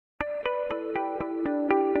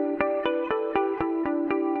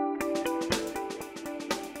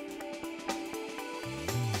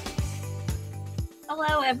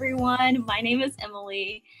everyone. My name is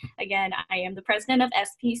Emily. Again, I am the president of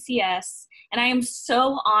SPCS, and I am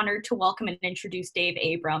so honored to welcome and introduce Dave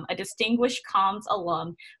Abram, a distinguished COMS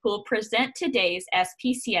alum who will present today's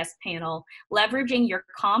SPCS panel, Leveraging Your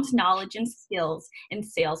COMS Knowledge and Skills in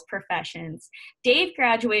Sales Professions. Dave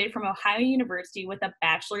graduated from Ohio University with a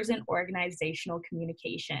bachelor's in organizational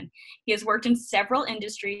communication. He has worked in several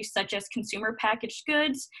industries such as consumer packaged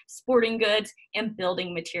goods, sporting goods, and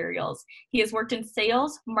building materials. He has worked in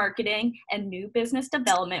sales, marketing, and new business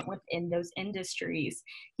development within those industries.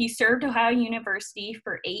 He served Ohio University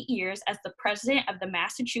for 8 years as the president of the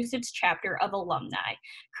Massachusetts chapter of alumni.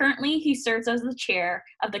 Currently, he serves as the chair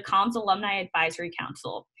of the COMS Alumni Advisory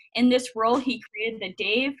Council. In this role, he created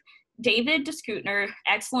the David DeScootner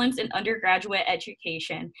Excellence in Undergraduate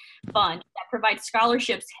Education Fund that provides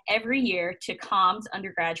scholarships every year to COMS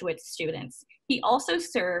undergraduate students. He also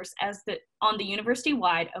serves as on the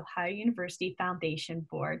university-wide Ohio University Foundation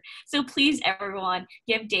Board. So please, everyone,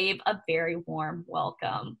 give Dave a very warm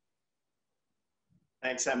welcome.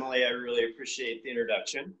 Thanks, Emily. I really appreciate the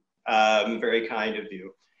introduction. Very kind of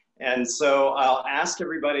you. And so I'll ask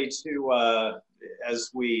everybody to, as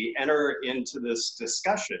we enter into this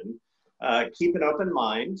discussion, keep an open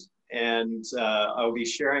mind, and I'll be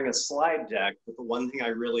sharing a slide deck. But the one thing I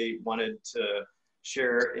really wanted to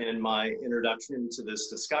share in my introduction to this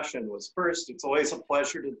discussion was, first, it's always a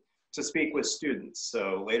pleasure to speak with students.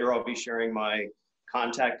 So later I'll be sharing my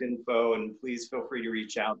contact info, and please feel free to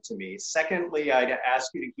reach out to me. Secondly, I'd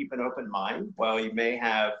ask you to keep an open mind. While you may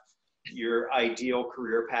have your ideal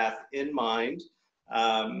career path in mind,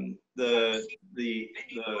 the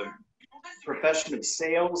profession of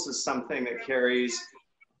sales is something that carries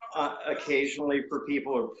occasionally for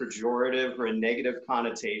people a pejorative or a negative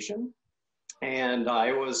connotation. And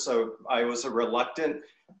I was a reluctant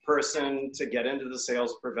person to get into the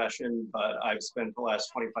sales profession, but I've spent the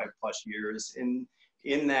last 25 plus years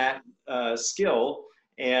in that skill,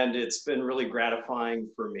 and it's been really gratifying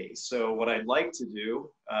for me. So what I'd like to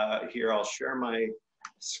do here, I'll share my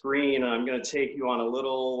screen. I'm going to take you on a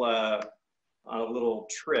little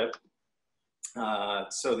trip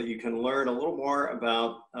so that you can learn a little more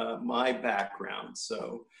about my background.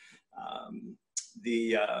 So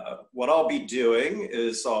what I'll be doing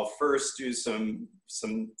is I'll first do some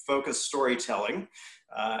focused storytelling,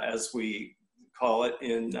 as we call it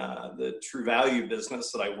in the true value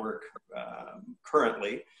business that I work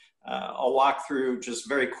currently. I'll walk through just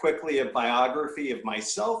very quickly a biography of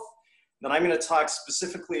myself. Then I'm going to talk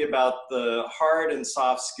specifically about the hard and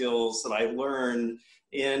soft skills that I learned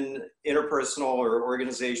in interpersonal or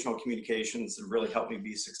organizational communications that really helped me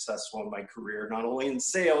be successful in my career, not only in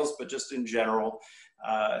sales, but just in general,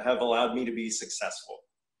 have allowed me to be successful.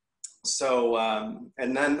 So,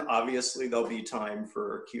 and then obviously there'll be time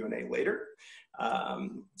for Q&A later.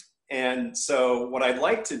 And so what I'd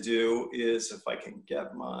like to do is, if I can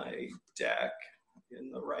get my deck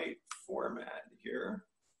in the right format here.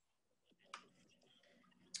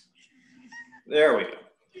 There we go.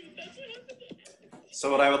 So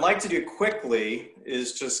what I would like to do quickly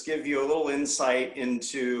is just give you a little insight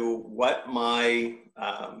into what my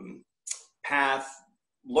path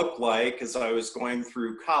looked like as I was going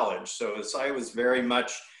through college. So as I was very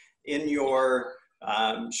much in your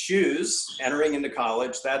shoes entering into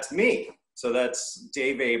college, that's me. So that's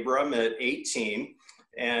Dave Abram at 18.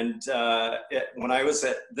 And when I was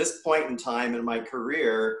at this point in time in my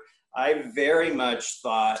career, I very much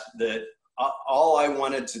thought that all I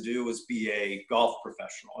wanted to do was be a golf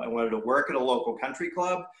professional. I wanted to work at a local country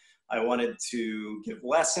club. I wanted to give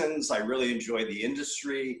lessons. I really enjoyed the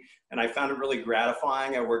industry, and I found it really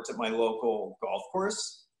gratifying. I worked at my local golf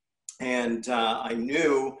course, and I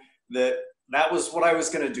knew that that was what I was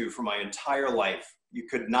going to do for my entire life. You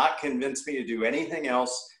could not convince me to do anything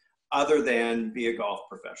else other than be a golf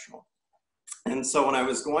professional. And so when I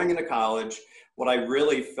was going into college, what I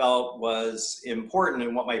really felt was important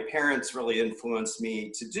and what my parents really influenced me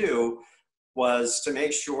to do was to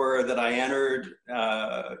make sure that I entered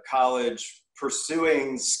college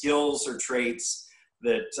pursuing skills or traits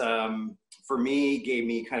that for me gave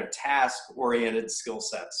me kind of task-oriented skill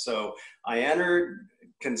sets. So I entered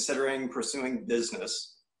considering pursuing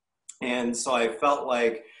business. And so I felt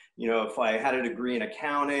like, you know, if I had a degree in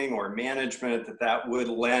accounting or management, that would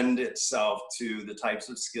lend itself to the types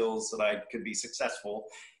of skills that I could be successful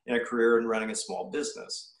in a career in running a small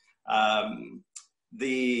business.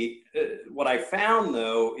 What I found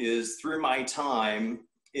though is through my time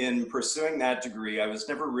in pursuing that degree, I was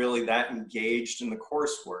never really that engaged in the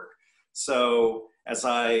coursework. So as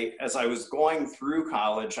I was going through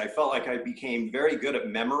college, I felt like I became very good at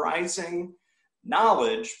memorizing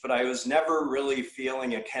knowledge, but I was never really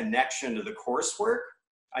feeling a connection to the coursework.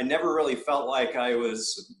 I never really felt like I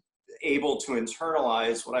was able to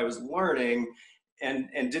internalize what I was learning,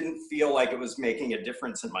 and didn't feel like it was making a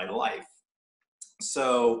difference in my life.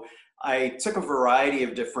 So I took a variety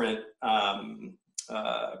of different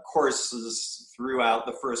courses throughout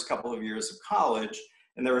the first couple of years of college.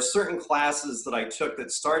 And there were certain classes that I took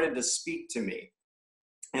that started to speak to me.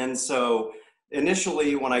 And so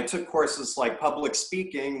initially, when I took courses like public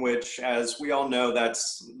speaking, which, as we all know,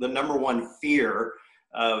 that's the #1 fear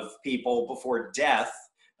of people before death,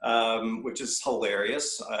 which is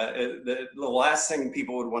hilarious. The last thing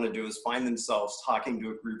people would want to do is find themselves talking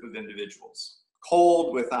to a group of individuals,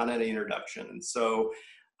 cold, without any introduction. And so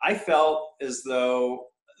I felt as though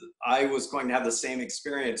I was going to have the same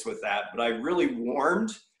experience with that, but I really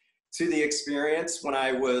warmed to the experience when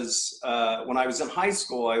I was in high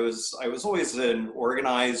school. I was always an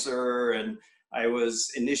organizer, and I was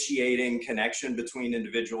initiating connection between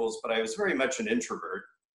individuals, but I was very much an introvert.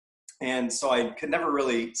 And so I could never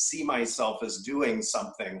really see myself as doing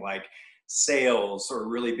something like sales or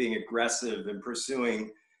really being aggressive in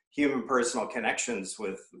pursuing human personal connections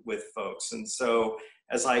with folks. And so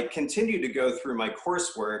as I continued to go through my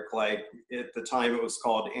coursework, like at the time it was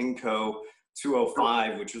called INCO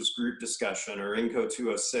 205, which was group discussion, or INCO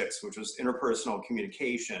 206, which was interpersonal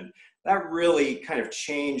communication, that really kind of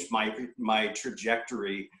changed my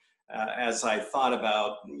trajectory as I thought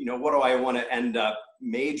about, what do I want to end up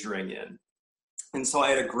majoring in? And so I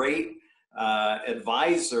had a great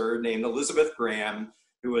advisor named Elizabeth Graham,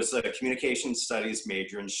 who was a communication studies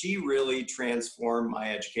major, and she really transformed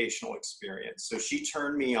my educational experience. So she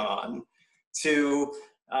turned me on to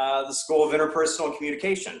the School of Interpersonal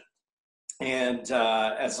Communication. And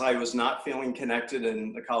as I was not feeling connected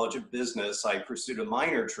in the College of Business, I pursued a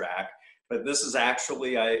minor track. But this is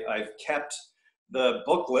actually, I've kept the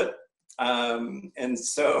booklet. And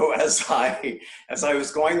so as I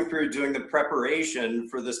was going through doing the preparation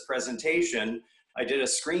for this presentation, I did a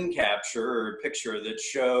screen capture or picture that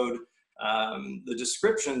showed the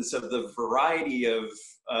descriptions of the variety of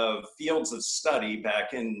fields of study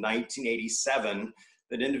back in 1987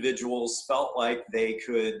 that individuals felt like they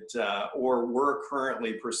could or were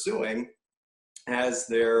currently pursuing as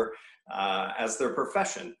their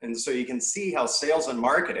profession. And so you can see how sales and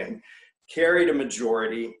marketing carried a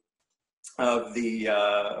majority of the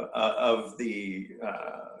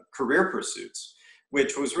career pursuits,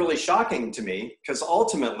 which was really shocking to me, because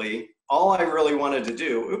ultimately all I really wanted to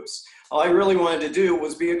do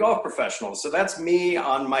was be a golf professional. So that's me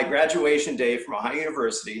on my graduation day from Ohio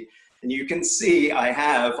University. And you can see I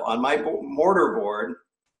have on my mortarboard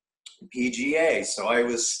PGA. So I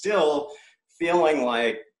was still feeling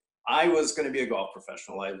like I was going to be a golf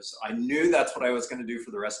professional. I knew that's what I was going to do for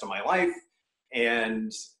the rest of my life.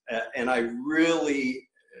 And I really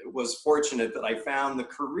was fortunate that I found the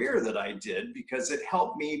career that I did, because it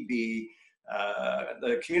helped me be,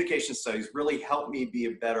 the communication studies really helped me be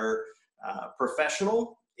a better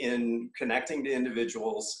professional in connecting to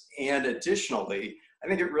individuals. And additionally, I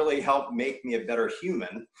think it really helped make me a better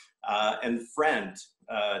human and friend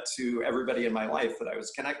to everybody in my life that I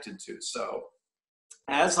was connected to. So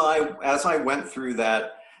as I went through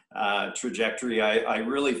that trajectory, I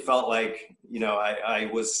really felt like, I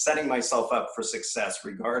was setting myself up for success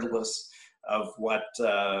regardless of what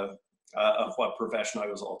profession I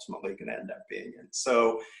was ultimately going to end up being in.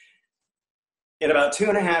 So in about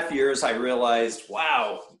 2.5 years, I realized,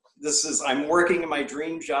 wow, I'm working in my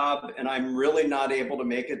dream job and I'm really not able to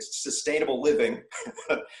make a sustainable living,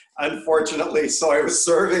 unfortunately. So I was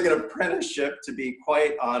serving an apprenticeship, to be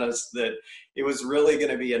quite honest, that it was really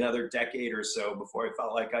going to be another decade or so before I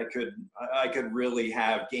felt like I could really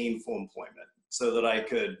have gainful employment, so that I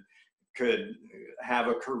could have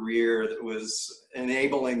a career that was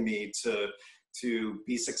enabling me to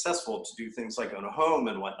be successful, to do things like own a home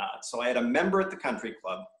and whatnot. So I had a member at the country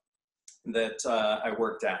club that I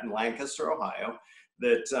worked at in Lancaster, Ohio,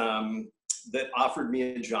 that offered me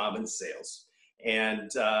a job in sales.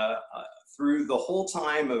 And through the whole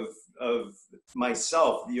time of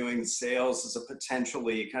myself viewing sales as a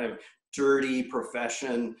potentially kind of dirty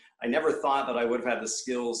profession, I never thought that I would have had the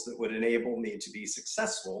skills that would enable me to be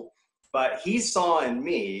successful. But he saw in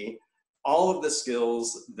me all of the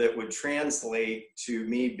skills that would translate to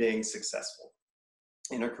me being successful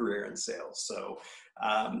in a career in sales. So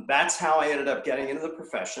that's how I ended up getting into the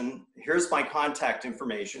profession. Here's my contact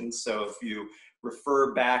information. So if you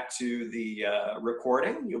refer back to the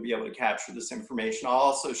recording, you'll be able to capture this information. I'll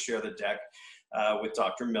also share the deck with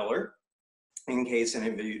Dr. Miller. in case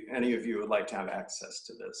any of you would like to have access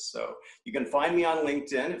to this. So you can find me on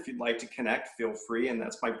LinkedIn if you'd like to connect, feel free, and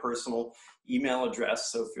that's my personal email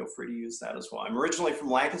address, so feel free to use that as well. I'm originally from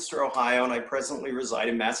Lancaster, Ohio, and I presently reside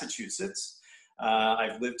in Massachusetts.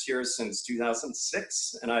 I've lived here since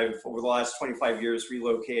 2006, and I've, over the last 25 years,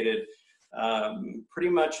 relocated pretty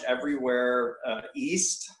much everywhere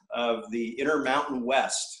east of the Intermountain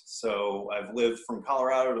West. So I've lived from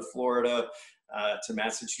Colorado to Florida to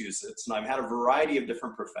Massachusetts, and I've had a variety of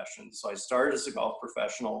different professions. So I started as a golf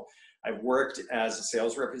professional. I've worked as a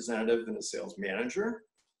sales representative and a sales manager.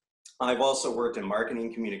 I've also worked in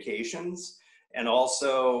marketing communications, and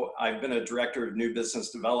also I've been a director of new business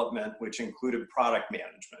development, which included product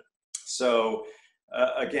management. So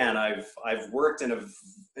again, I've worked in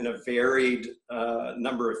a varied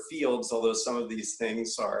number of fields, although some of these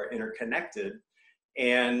things are interconnected.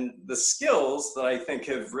 And the skills that I think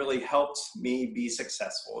have really helped me be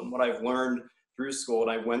successful, and what I've learned through school, and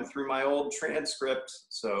I went through my old transcript,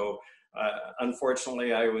 so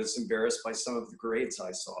unfortunately I was embarrassed by some of the grades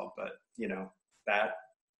I saw, but you know, that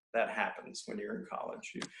happens when you're in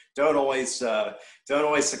college. You don't always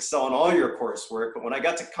excel in all your coursework, but when I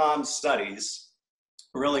got to COMS studies,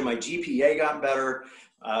 really my GPA got better.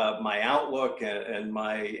 My outlook and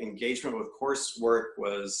my engagement with coursework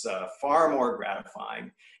was far more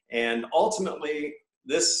gratifying. And ultimately,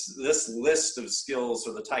 this list of skills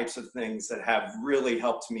are the types of things that have really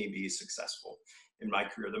helped me be successful in my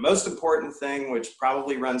career. The most important thing, which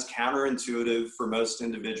probably runs counterintuitive for most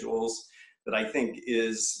individuals, that I think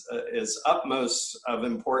is utmost of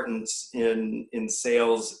importance in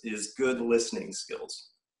sales, is good listening skills.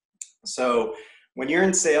 So when you're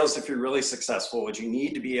in sales, if you're really successful, what you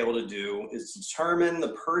need to be able to do is determine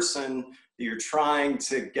the person that you're trying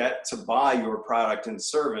to get to buy your product and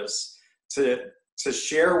service to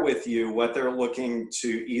share with you what they're looking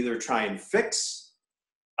to either try and fix,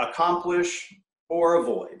 accomplish, or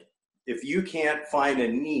avoid. If you can't find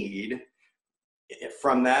a need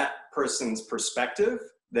from that person's perspective,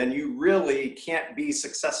 then you really can't be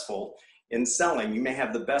successful in selling. You may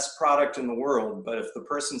have the best product in the world, but if the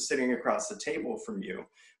person sitting across the table from you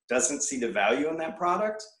doesn't see the value in that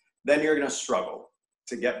product, then you're going to struggle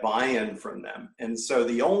to get buy-in from them. And so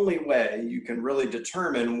the only way you can really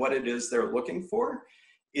determine what it is they're looking for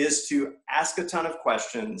is to ask a ton of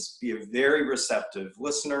questions, be a very receptive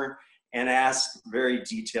listener, and ask very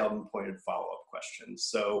detailed and pointed follow-up questions.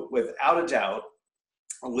 So without a doubt,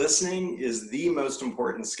 listening is the most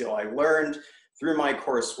important skill I learned through my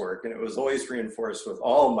coursework, and it was always reinforced with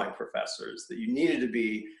all of my professors that you needed to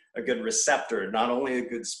be a good receptor, not only a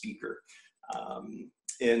good speaker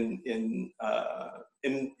in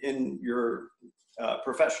your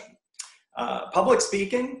profession. Public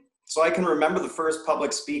speaking. So I can remember the first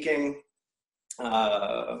public speaking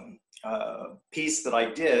piece that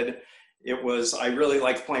I did. It was, I really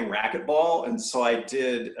liked playing racquetball, and so I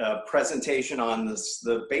did a presentation on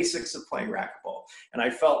the basics of playing racquetball. And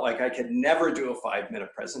I felt like I could never do a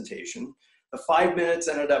 5-minute presentation. The 5 minutes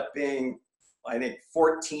ended up being, I think,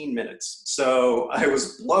 14 minutes. So I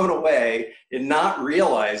was blown away in not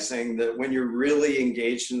realizing that when you're really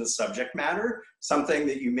engaged in the subject matter, something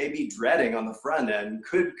that you may be dreading on the front end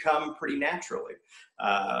could come pretty naturally.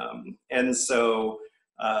 And so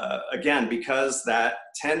again, because that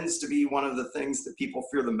tends to be one of the things that people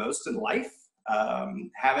fear the most in life,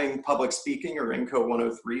 having public speaking or INCO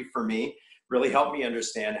 103 for me really helped me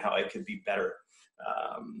understand how I could be better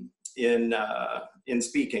in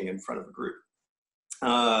speaking in front of a group.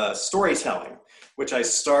 Storytelling, which I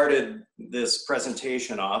started this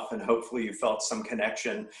presentation off, and hopefully you felt some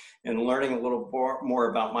connection in learning a little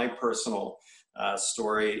more about my personal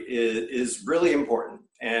story is really important.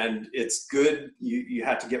 And it's good, you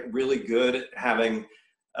have to get really good at having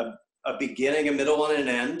a beginning, a middle, and an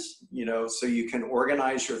end, you know, so you can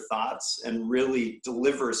organize your thoughts and really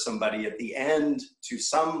deliver somebody at the end to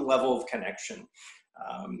some level of connection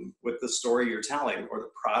with the story you're telling or the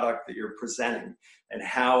product that you're presenting and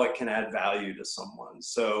how it can add value to someone.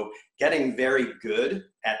 So getting very good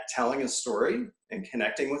at telling a story and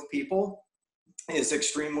connecting with people is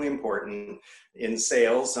extremely important in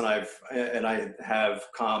sales, and I have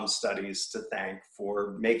COMS studies to thank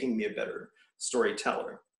for making me a better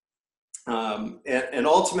storyteller. And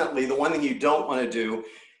ultimately, the one thing you don't want to do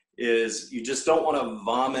is you just don't want to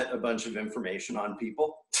vomit a bunch of information on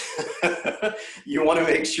people. You want to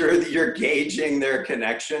make sure that you're gauging their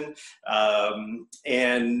connection,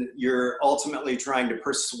 and you're ultimately trying to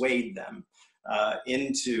persuade them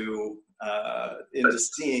into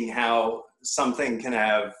seeing how something can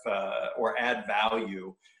have or add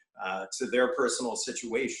value to their personal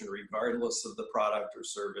situation, regardless of the product or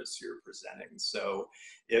service you're presenting. So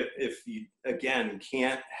if you, again,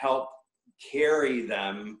 can't help carry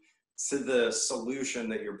them to the solution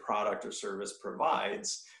that your product or service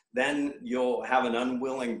provides, then you'll have an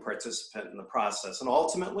unwilling participant in the process. And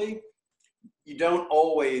ultimately, you don't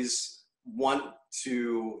always want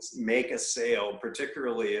to make a sale,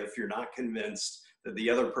 particularly if you're not convinced that the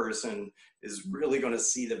other person is really going to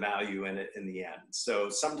see the value in it in the end. So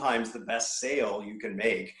sometimes the best sale you can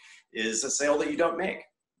make is a sale that you don't make,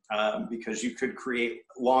 because you could create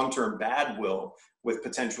long-term bad will with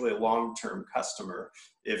potentially a long-term customer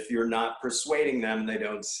if you're not persuading them they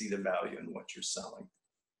don't see the value in what you're selling.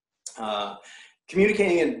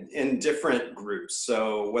 Communicating in different groups.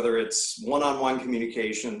 So whether it's one-on-one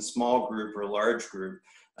communication, small group or large group,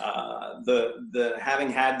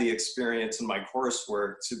 having had the experience in my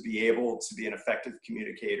coursework to be able to be an effective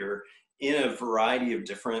communicator in a variety of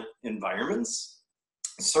different environments,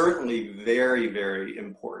 certainly very, very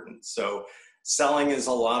important. So selling is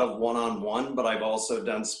a lot of one-on-one, but I've also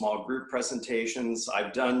done small group presentations.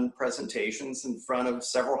 I've done presentations in front of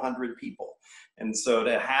several hundred people. And so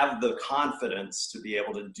to have the confidence to be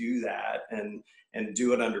able to do that and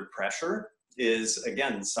do it under pressure is,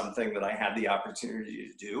 again, something that I had the opportunity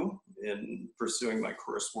to do in pursuing my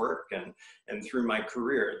coursework and through my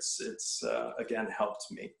career. It's again, helped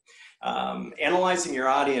me. Analyzing your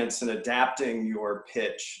audience and adapting your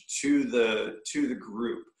pitch to the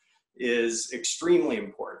group is extremely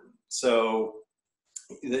important. So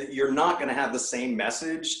you're not going to have the same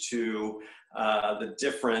message to the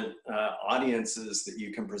different audiences that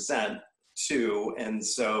you can present to, and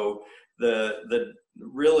so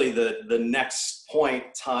really the next point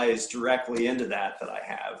ties directly into that I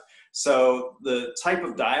have. So the type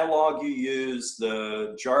of dialogue you use,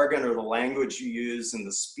 the jargon or the language you use, and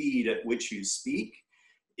the speed at which you speak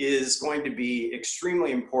is going to be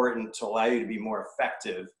extremely important to allow you to be more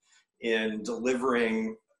effective in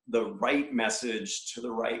delivering the right message to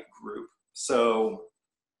the right group. So,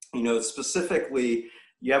 you know, specifically,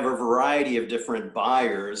 you have a variety of different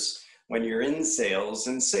buyers when you're in sales,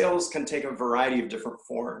 and sales can take a variety of different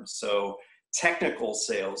forms. So technical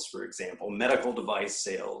sales, for example, medical device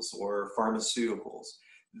sales or pharmaceuticals,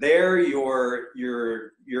 there you're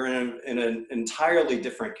in an entirely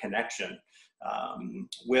different connection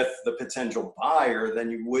with the potential buyer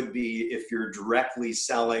than you would be if you're directly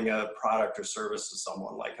selling a product or service to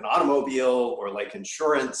someone like an automobile or like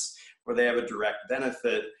insurance, where they have a direct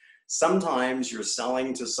benefit. Sometimes you're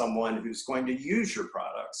selling to someone who's going to use your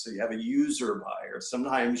product, so you have a user buyer.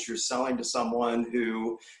 Sometimes you're selling to someone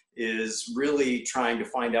who is really trying to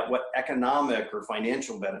find out what economic or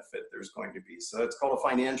financial benefit there's going to be. So that's called a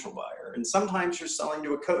financial buyer. And sometimes you're selling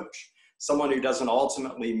to a coach, someone who doesn't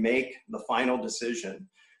ultimately make the final decision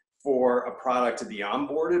for a product to be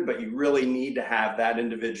onboarded, but you really need to have that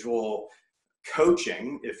individual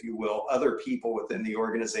coaching, if you will, other people within the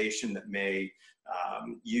organization that may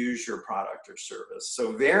use your product or service.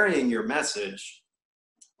 So varying your message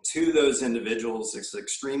to those individuals is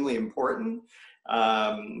extremely important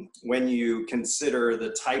when you consider the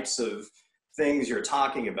types of things you're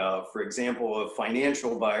talking about. For example, a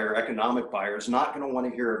financial buyer, economic buyer is not going to want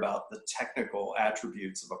to hear about the technical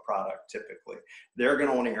attributes of a product typically. They're going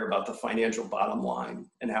to want to hear about the financial bottom line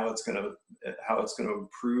and how it's going to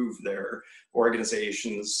improve their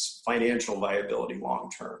organization's financial viability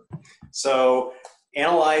long term. So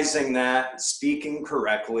analyzing that, speaking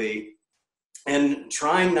correctly, and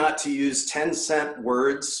trying not to use 10-cent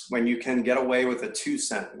words when you can get away with a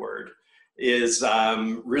 2-cent word is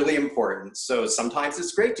really important. So sometimes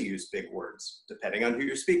it's great to use big words, depending on who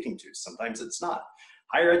you're speaking to. Sometimes it's not.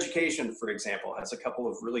 Higher education, for example, has a couple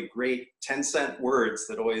of really great 10-cent words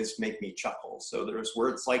that always make me chuckle. So there's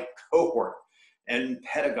words like cohort and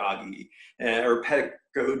pedagogy, or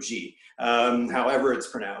pedagogy, however it's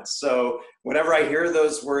pronounced. So whenever I hear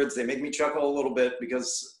those words, they make me chuckle a little bit,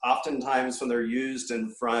 because oftentimes when they're used in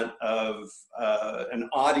front of an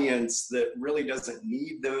audience that really doesn't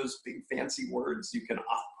need those big fancy words, you can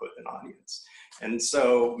off-put an audience. And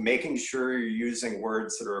so making sure you're using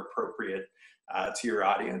words that are appropriate to your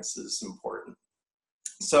audience is important.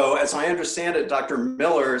 So as I understand it, Dr.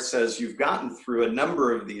 Miller says you've gotten through a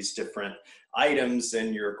number of these different items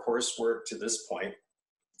in your coursework to this point.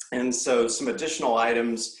 And so some additional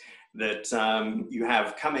items that you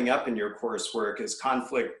have coming up in your coursework is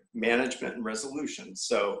conflict management and resolution.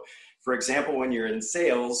 So for example, when you're in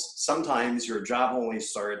sales, sometimes your job only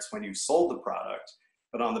starts when you've sold the product,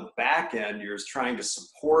 but on the back end, you're trying to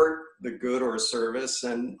support the good or service,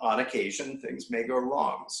 and on occasion, things may go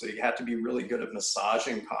wrong. So you have to be really good at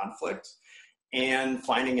massaging conflict and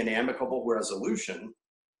finding an amicable resolution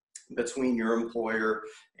between your employer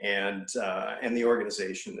and the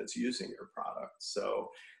organization that's using your product. So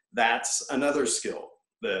that's another skill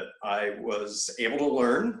that I was able to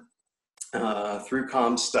learn through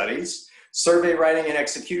COMS studies. Survey writing and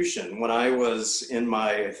execution. When I was in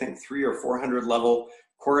my, I think, 300 or 400 level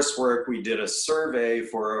coursework, we did a survey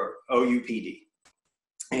for OUPD.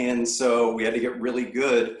 And so we had to get really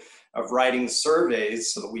good of writing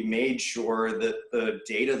surveys so that we made sure that the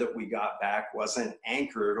data that we got back wasn't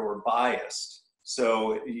anchored or biased.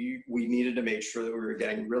 So we needed to make sure that we were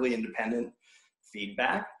getting really independent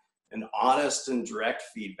feedback and honest and direct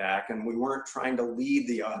feedback, and we weren't trying to lead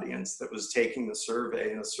the audience that was taking the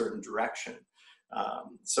survey in a certain direction.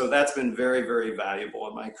 So that's been very, very valuable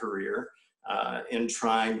in my career in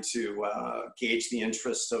trying to gauge the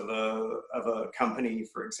interest of a company,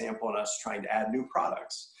 for example, in us trying to add new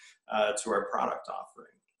products to our product offering.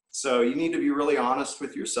 So you need to be really honest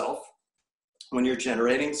with yourself when you're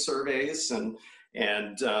generating surveys and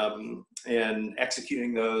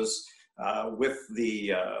executing those with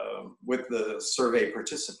the survey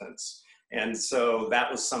participants. And so that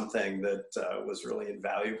was something that was really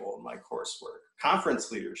invaluable in my coursework.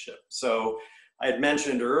 Conference leadership. So I had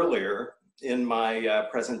mentioned earlier in my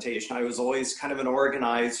presentation, I was always kind of an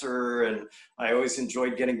organizer, and I always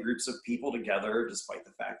enjoyed getting groups of people together, despite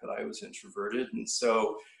the fact that I was introverted. And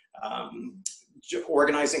so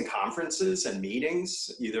organizing conferences and meetings,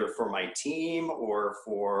 either for my team or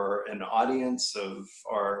for an audience of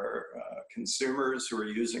our consumers who are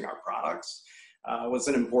using our products, was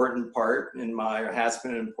an important part in has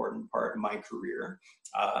been an important part in my career.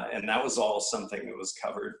 And that was all something that was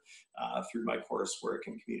covered through my coursework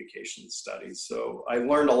in communication studies. So I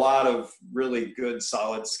learned a lot of really good,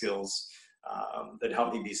 solid skills that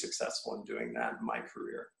helped me be successful in doing that in my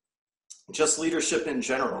career. Just leadership in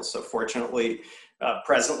general. So fortunately,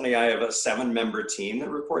 presently I have a 7-member team that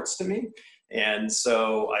reports to me. And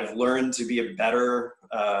so I've learned to be a better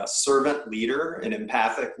servant leader, an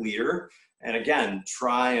empathic leader. And again,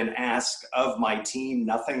 try and ask of my team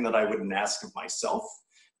nothing that I wouldn't ask of myself.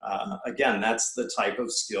 Again, that's the type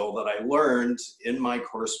of skill that I learned in my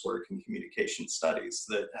coursework in communication studies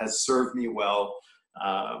that has served me well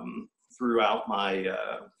throughout my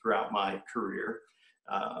career.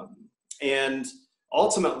 And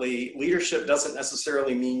ultimately, leadership doesn't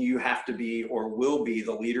necessarily mean you have to be or will be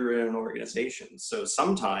the leader in an organization. So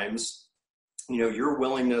sometimes, your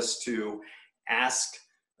willingness to ask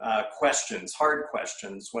questions, hard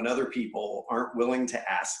questions, when other people aren't willing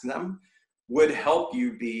to ask them, would help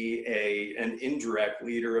you be an indirect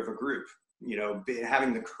leader of a group.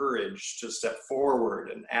 Having the courage to step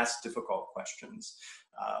forward and ask difficult questions.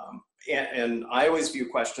 And I always view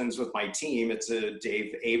questions with my team. It's a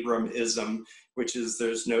Dave Abram-ism, which is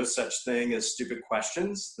there's no such thing as stupid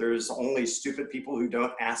questions. There's only stupid people who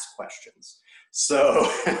don't ask questions. So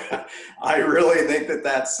I really think that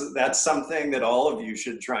that's something that all of you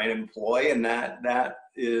should try and employ, and that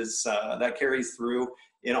carries through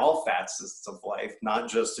in all facets of life, not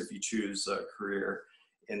just if you choose a career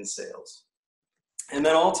in sales. And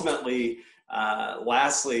then ultimately,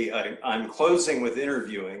 lastly, I'm closing with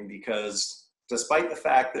interviewing, because despite the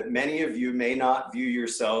fact that many of you may not view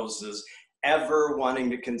yourselves as ever wanting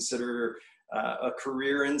to consider a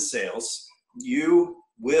career in sales, you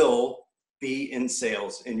will be in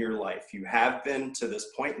sales in your life. You have been to this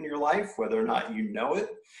point in your life, whether or not you know it,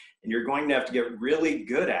 and you're going to have to get really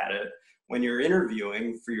good at it when you're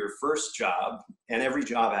interviewing for your first job and every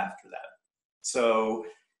job after that. So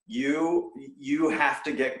you have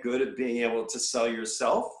to get good at being able to sell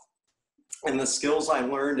yourself. And the skills I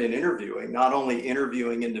learned in interviewing, not only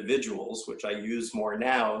interviewing individuals, which I use more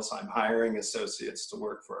now as I'm hiring associates to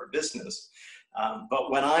work for our business,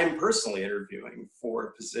 but when I'm personally interviewing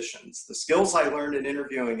for positions, the skills I learned in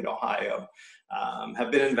interviewing in Ohio have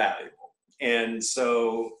been invaluable. And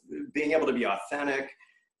so being able to be authentic,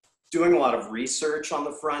 doing a lot of research on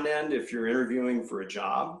the front end if you're interviewing for a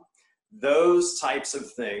job, those types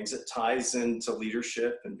of things, it ties into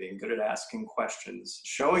leadership and being good at asking questions.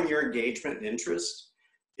 Showing your engagement and interest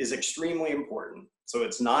is extremely important. So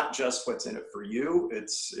it's not just what's in it for you,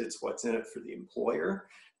 it's what's in it for the employer.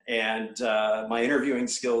 And my interviewing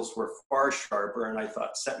skills were far sharper, and I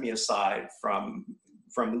thought set me aside from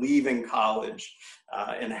leaving college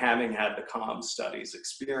and having had the COMS studies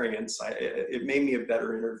experience. It made me a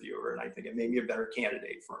better interviewer, and I think it made me a better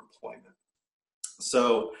candidate for employment.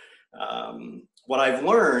 So what I've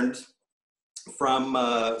learned from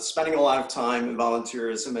spending a lot of time in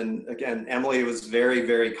volunteerism, and again, Emily was very,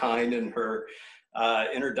 very kind in her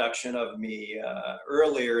introduction of me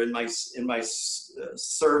earlier in my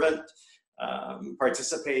servant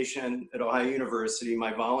participation at Ohio University,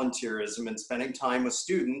 my volunteerism, and spending time with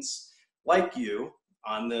students like you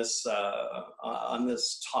on this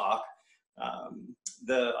talk.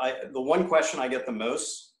 The one question I get the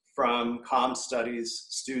most from COMS studies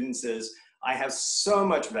students is, I have so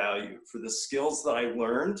much value for the skills that I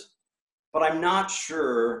learned, but I'm not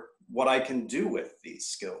sure what I can do with these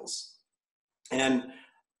skills. And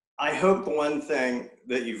I hope the one thing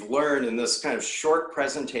that you've learned in this kind of short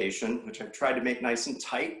presentation, which I've tried to make nice and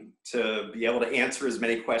tight to be able to answer as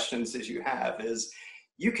many questions as you have, is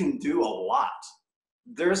you can do a lot.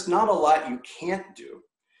 There's not a lot you can't do.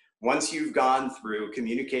 Once you've gone through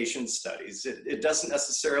communication studies, it doesn't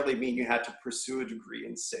necessarily mean you have to pursue a degree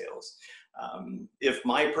in sales. If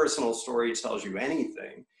my personal story tells you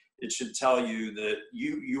anything, it should tell you that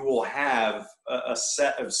you will have a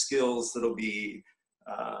set of skills that'll be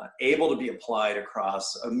able to be applied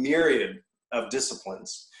across a myriad of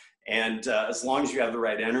disciplines. And as long as you have the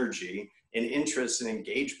right energy and interest and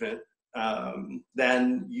engagement,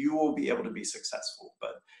 then you will be able to be successful.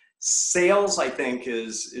 But sales, I think,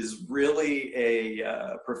 is really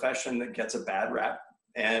a profession that gets a bad rap.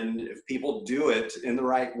 And if people do it in the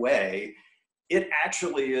right way, it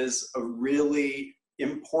actually is a really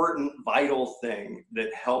important, vital thing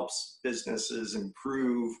that helps businesses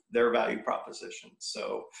improve their value proposition.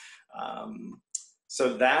 So,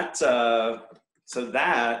 so that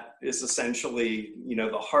is essentially,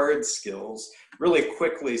 the hard skills. Really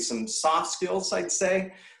quickly, some soft skills, I'd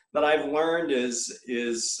say, that I've learned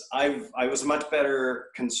is I was a much better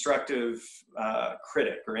constructive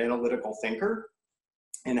critic or analytical thinker.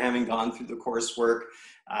 And having gone through the coursework,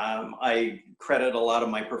 I credit a lot of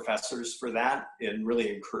my professors for that in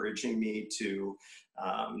really encouraging me to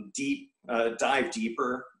dive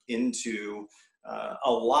deeper into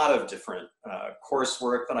a lot of different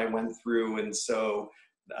coursework that I went through. And so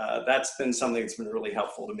that's been something that's been really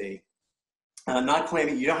helpful to me. Not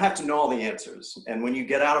claiming you don't have to know all the answers. And when you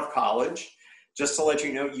get out of college, just to let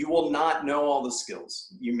you know, you will not know all the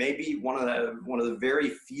skills. You may be one of the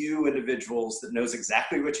very few individuals that knows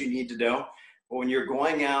exactly what you need to know. But when you're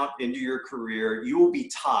going out into your career, you will be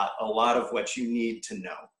taught a lot of what you need to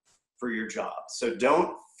know for your job. So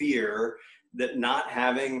don't fear that not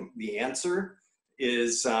having the answer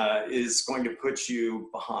is going to put you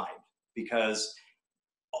behind, because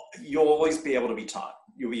you'll always be able to be taught.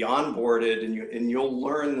 You'll be onboarded and you'll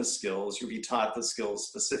learn the skills. You'll be taught the skills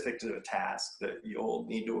specific to a task that you'll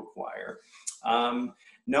need to acquire.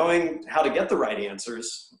 Knowing how to get the right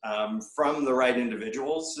answers from the right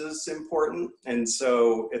individuals is important. And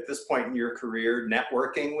so at this point in your career,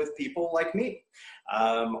 networking with people like me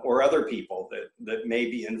or other people that may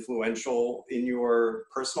be influential in your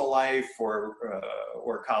personal life or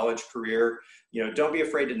college career, don't be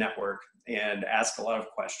afraid to network and ask a lot of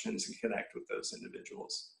questions and connect with those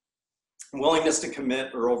individuals. Willingness to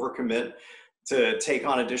commit or overcommit to take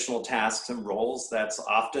on additional tasks and roles, that's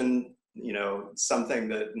often something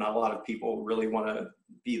that not a lot of people really want to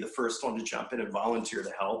be the first one to jump in and volunteer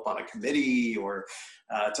to help on a committee or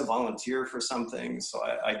to volunteer for something. So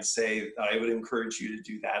I'd say I would encourage you to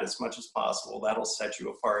do that as much as possible. That'll set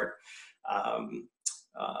you apart.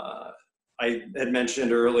 I had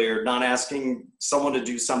mentioned earlier, not asking someone to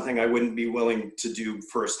do something I wouldn't be willing to do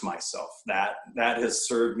first myself. That has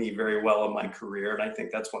served me very well in my career, and I think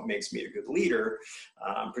that's what makes me a good leader,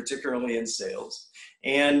 particularly in sales.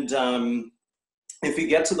 And if you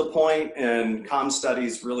get to the point and COMS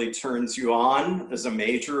studies really turns you on as a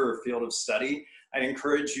major or field of study, I'd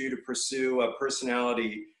encourage you to pursue a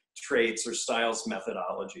personality traits or styles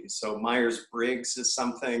methodology. So Myers-Briggs is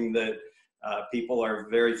something that people are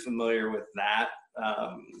very familiar with, that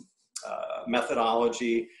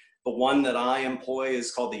methodology. The one that I employ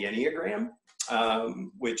is called the Enneagram,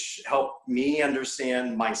 which helped me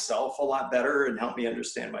understand myself a lot better and helped me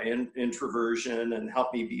understand my introversion and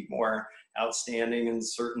helped me be more outstanding in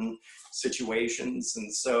certain situations.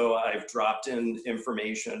 And so I've dropped in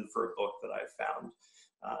information for a book that I've found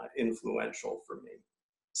influential for me.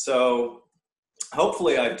 So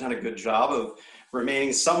hopefully I've done a good job of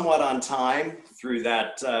remaining somewhat on time through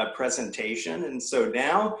that presentation. And so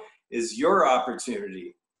now is your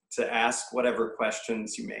opportunity to ask whatever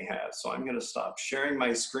questions you may have. So I'm going to stop sharing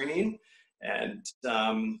my screen and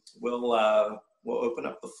we'll open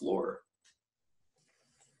up the floor.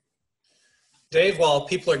 Dave, while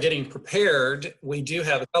people are getting prepared, we do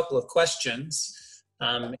have a couple of questions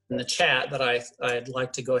in the chat that I'd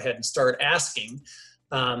like to go ahead and start asking.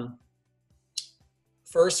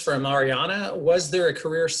 First, from Ariana, was there a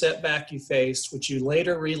career setback you faced which you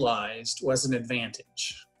later realized was an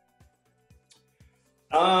advantage?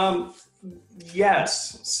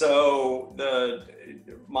 Yes. So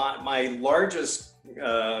my largest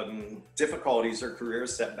difficulties or career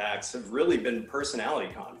setbacks have really been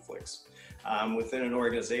personality conflicts within an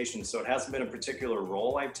organization. So it hasn't been a particular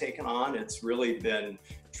role I've taken on. It's really been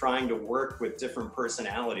trying to work with different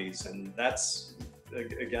personalities, and that's,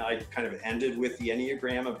 again, I kind of ended with the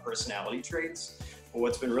Enneagram of personality traits. But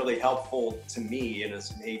what's been really helpful to me and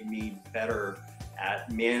has made me better at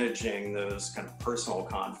managing those kind of personal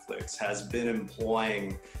conflicts has been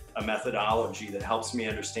employing a methodology that helps me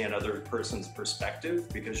understand other person's perspective,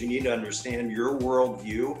 because you need to understand your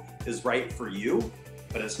worldview is right for you,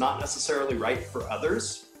 but it's not necessarily right for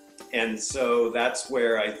others. And so that's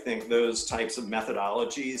where I think those types of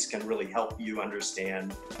methodologies can really help you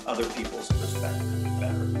understand other people's perspective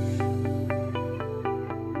better.